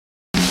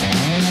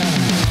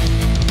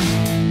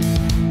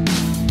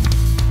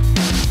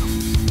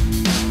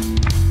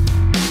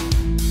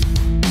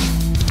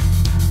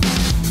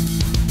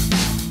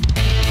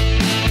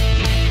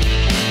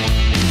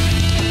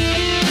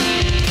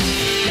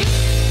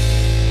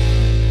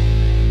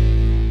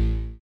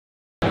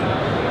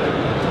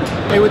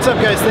what's up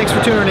guys? Thanks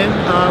for tuning in.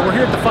 We're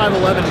here at the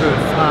 511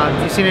 booth.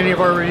 If you've seen any of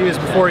our reviews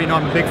before, you know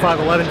I'm a big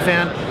 511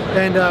 fan.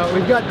 And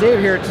we've got Dave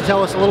here to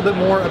tell us a little bit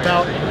more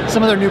about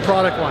some of their new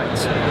product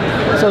lines.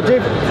 So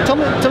Dave, tell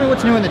me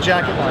what's new in the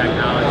jacket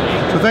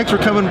line. So thanks for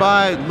coming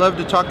by. I'd love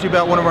to talk to you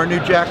about one of our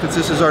new jackets.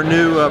 This is our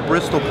new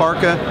Bristol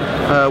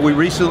Parka. We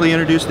recently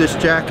introduced this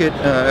jacket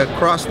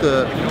across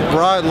the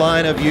broad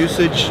line of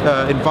usage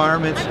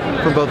environments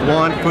for both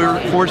law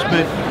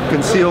enforcement,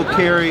 concealed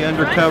carry,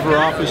 undercover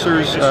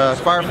officers,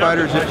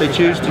 firefighters if they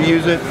choose to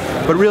use it,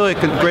 but really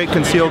a great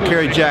concealed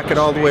carry jacket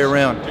all the way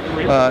around.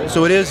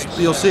 So it is,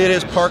 you'll see it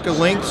is Parka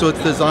linked, so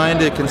it's designed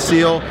to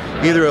conceal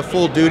either a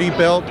full duty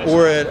belt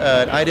or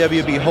an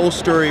IWB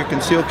holster or your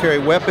concealed carry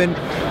weapon.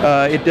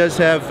 It does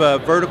have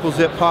vertical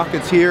zip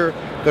pockets here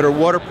that are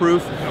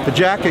waterproof. The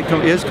jacket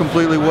is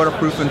completely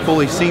waterproof and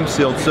fully seam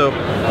sealed, so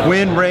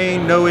wind,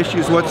 rain, no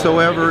issues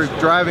whatsoever.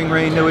 Driving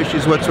rain, no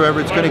issues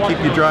whatsoever. It's going to keep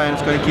you dry and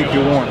it's going to keep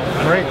you warm.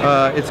 Great.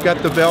 It's got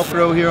the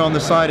Velcro here on the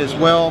side as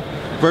well.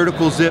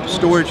 Vertical zip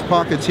storage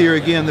pockets here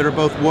again that are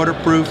both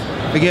waterproof,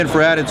 again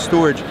for added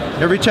storage.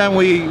 Every time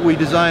we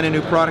design a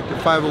new product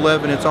at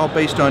 511, it's all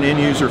based on end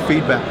user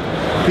feedback.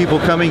 People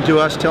coming to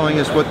us telling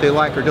us what they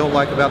like or don't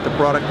like about the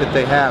product that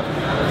they have.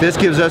 This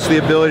gives us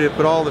the ability to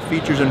put all the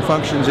features and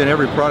functions in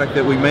every product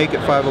that we make at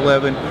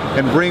 511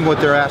 and bring what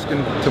they're asking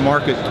to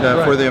market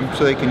for them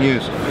so they can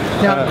use.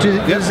 Now,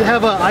 does it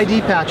have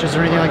ID patches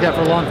or anything like that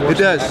for law enforcement?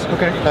 It does.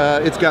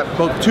 Okay. It's got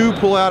both two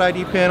pull-out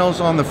ID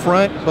panels on the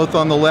front, both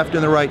on the left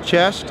and the right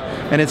chest,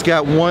 and it's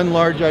got one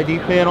large ID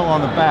panel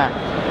on the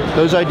back.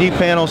 Those ID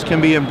panels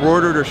can be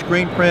embroidered or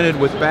screen printed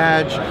with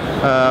badge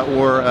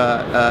or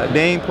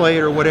nameplate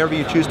or whatever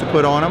you choose to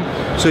put on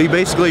them. So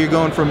you're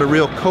going from a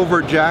real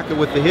covert jacket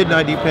with the hidden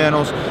ID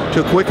panels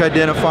to a quick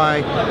identify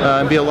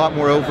and be a lot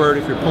more overt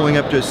if you're pulling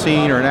up to a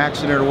scene or an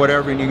accident or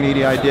whatever and you need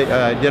to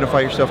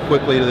identify yourself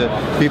quickly to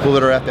the people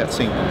that are at that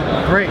scene.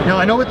 Great. Now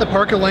I know with the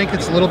Parka length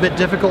it's a little bit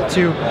difficult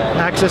to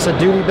access a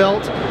duty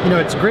belt. You know,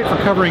 it's great for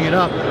covering it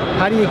up.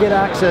 How do you get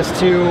access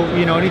to,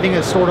 you know, anything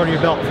that's stored on your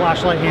belt?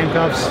 Flashlight,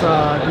 handcuffs,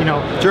 you know,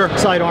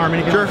 sidearm,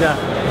 anything like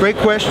that? Great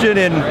question,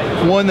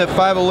 and one that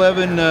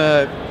 511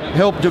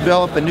 helped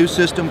develop a new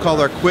system called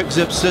our Quick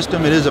Zip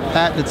system. It is a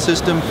patented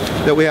system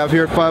that we have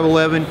here at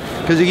 511,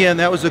 because again,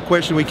 that was the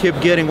question we kept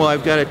getting. Well,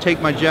 I've got to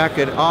take my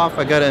jacket off,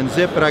 I got to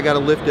unzip it, I got to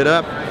lift it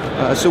up.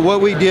 So what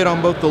we did on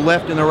both the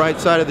left and the right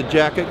side of the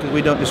jacket, because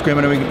we don't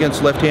discriminate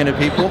against left-handed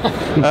people,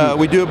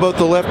 we do it both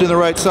the left and the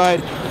right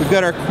side. We've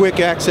got our quick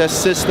access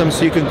system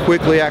so you can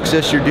quickly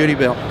access your duty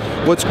belt.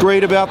 What's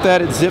great about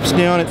that, it zips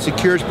down, it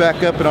secures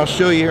back up, and I'll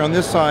show you here on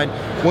this side.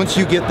 Once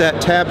you get that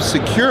tab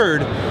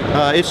secured,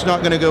 it's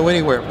not going to go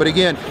anywhere. But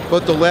again,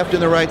 both the left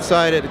and the right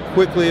side, it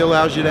quickly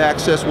allows you to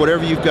access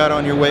whatever you've got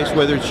on your waist,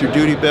 whether it's your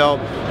duty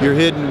belt, your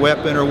hidden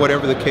weapon, or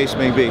whatever the case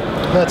may be.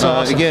 That's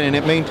awesome. Again, and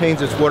it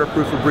maintains its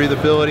waterproof and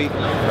breathability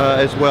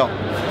as well.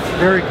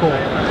 Very cool.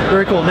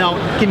 Very cool. Now,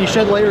 can you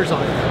shed layers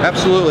on it?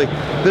 Absolutely.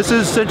 This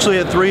is essentially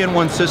a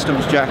 3-in-1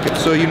 systems jacket,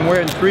 so you can wear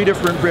it in 3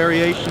 different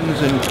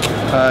variations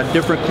and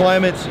different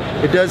climates.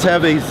 It does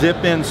have a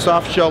zip-in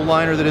soft shell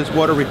liner that is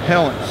water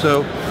repellent.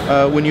 So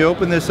when you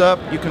open this up,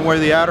 you can wear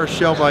the outer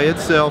shell by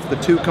itself. The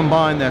two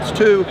combined, that's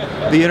 2.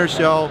 The inner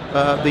shell,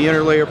 the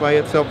inner layer by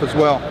itself as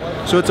well.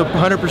 So it's a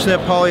 100%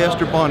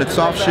 polyester bonded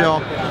soft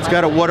shell. It's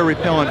got a water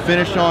repellent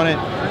finish on it.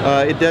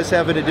 It does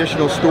have an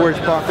additional storage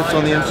pockets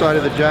on the inside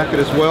of the jacket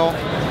as well.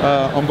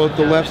 On both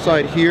the left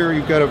side here,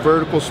 you've got a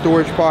vertical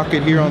storage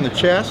pocket here on the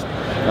chest,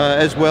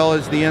 as well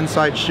as the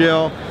inside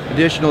shell,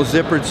 additional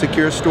zippered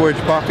secure storage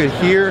pocket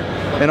here,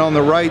 and on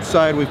the right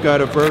side we've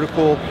got a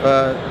vertical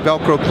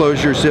Velcro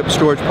closure zip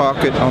storage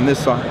pocket on this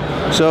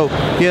side. So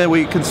yeah,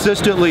 we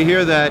consistently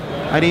hear that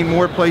I need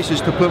more places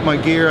to put my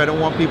gear. I don't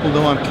want people to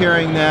know I'm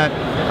carrying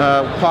that.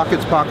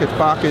 Pockets, pockets,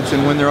 pockets,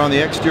 and when they're on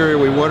the exterior,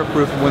 we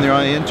waterproof them. When they're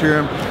on the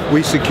interior,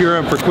 we secure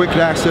them for quick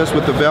access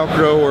with the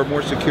Velcro or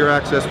more secure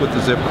access with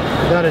the zipper.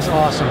 That is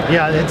awesome.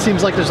 Yeah, it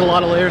seems like there's a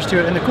lot of layers to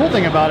it, and the cool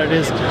thing about it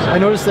is I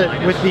noticed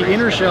that with the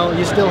inner shell,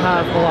 you still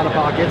have a lot of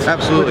pockets.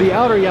 Absolutely. With the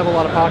outer, you have a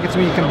lot of pockets.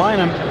 When you combine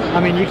them, I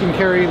mean, you can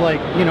carry like,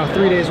 you know,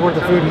 3 days worth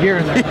of food and gear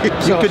in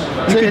there. So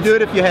you could do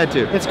it if you had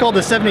to. It's called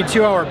the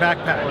 72-hour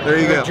backpack. There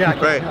you go.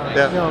 Jacket. Right.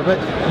 Yeah. No, but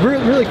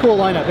really cool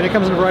lineup, and it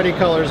comes in a variety of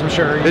colors, I'm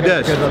sure. It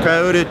does.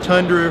 Coyote,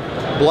 tundra,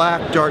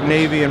 black, dark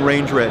navy, and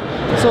range red.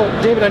 So,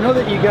 David, I know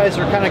that you guys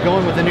are kind of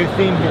going with a new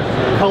theme here.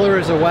 Color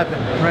as a weapon,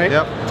 right?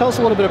 Yep. Tell us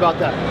a little bit about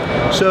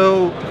that.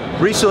 So,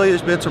 recently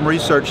there's been some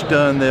research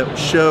done that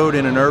showed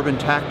in an urban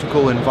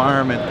tactical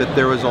environment that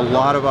there was a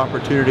lot of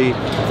opportunity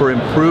for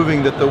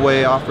improving the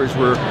way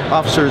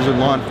officers and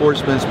law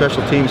enforcement,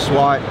 special teams,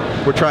 SWAT,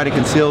 were trying to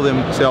conceal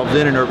themselves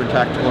in an urban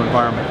tactical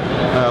environment.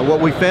 What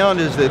we found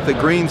is that the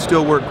greens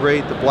still work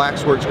great, the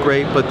blacks works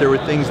great, but there were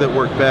things that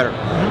worked better.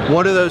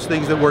 One of those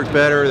things that worked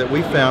better that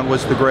we found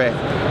was the gray.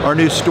 Our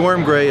new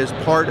Storm Gray is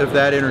part of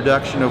that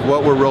introduction of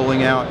what we're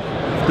rolling out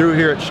through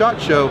here at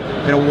SHOT Show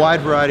in a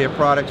wide variety of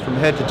products from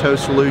head-to-toe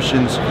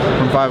solutions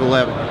from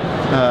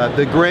 511.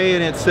 The gray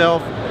in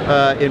itself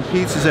in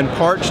pieces and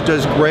parts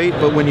does great,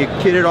 but when you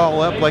kit it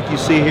all up like you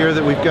see here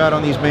that we've got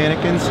on these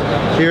mannequins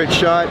here at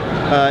SHOT,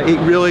 it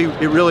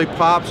really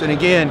pops. And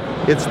again,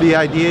 it's the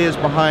idea is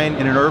behind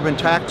in an urban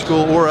tactical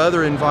or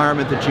other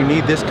environment that you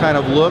need this kind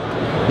of look,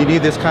 you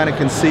need this kind of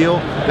conceal.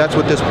 That's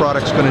what this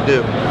product's going to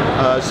do.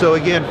 So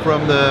again,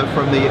 from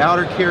the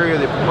outer carrier,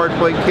 the hard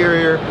plate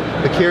carrier,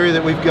 the carrier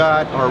that we've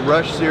got, our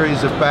Rush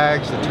series of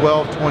bags, the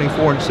 12,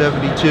 24, and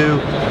 72,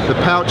 the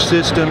pouch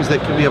systems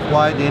that can be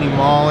applied to any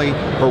MOLLE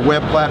or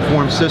web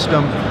platform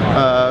system,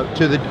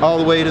 all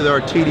the way to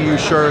our TDU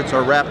shirts,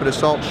 our Rapid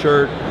Assault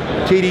shirt,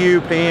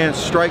 TDU pants,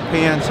 strike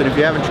pants, and if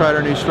you haven't tried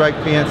our new strike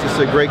pants, it's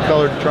a great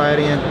color to try it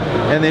in.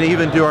 And then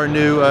even do our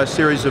new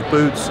series of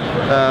boots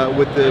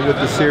with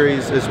the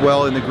series as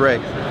well in the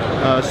gray.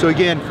 So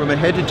again, from a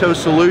head-to-toe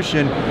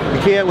solution,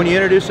 when you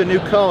introduce a new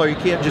color, you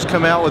can't just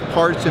come out with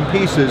parts and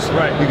pieces.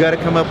 Right. You got to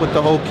come up with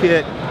the whole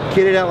kit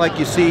it out like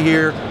you see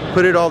here,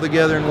 put it all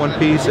together in one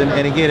piece, and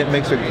again, it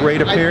makes a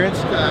great appearance,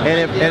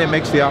 and it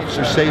makes the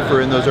officer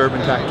safer in those urban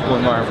tactical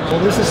environments.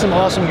 Well, this is some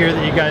awesome gear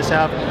that you guys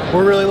have.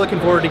 We're really looking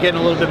forward to getting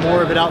a little bit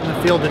more of it out in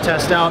the field to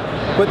test out,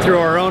 put through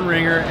our own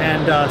ringer,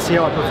 and see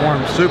how it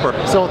performs. Super.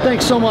 So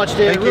thanks so much,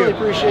 Dave. Thank really you.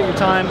 appreciate your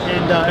time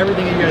and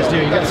everything you guys do.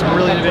 You got some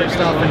really innovative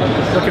stuff,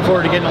 and looking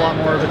forward to getting a lot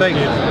more of it. Thanks.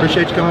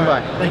 Appreciate you coming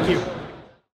by. Thank you.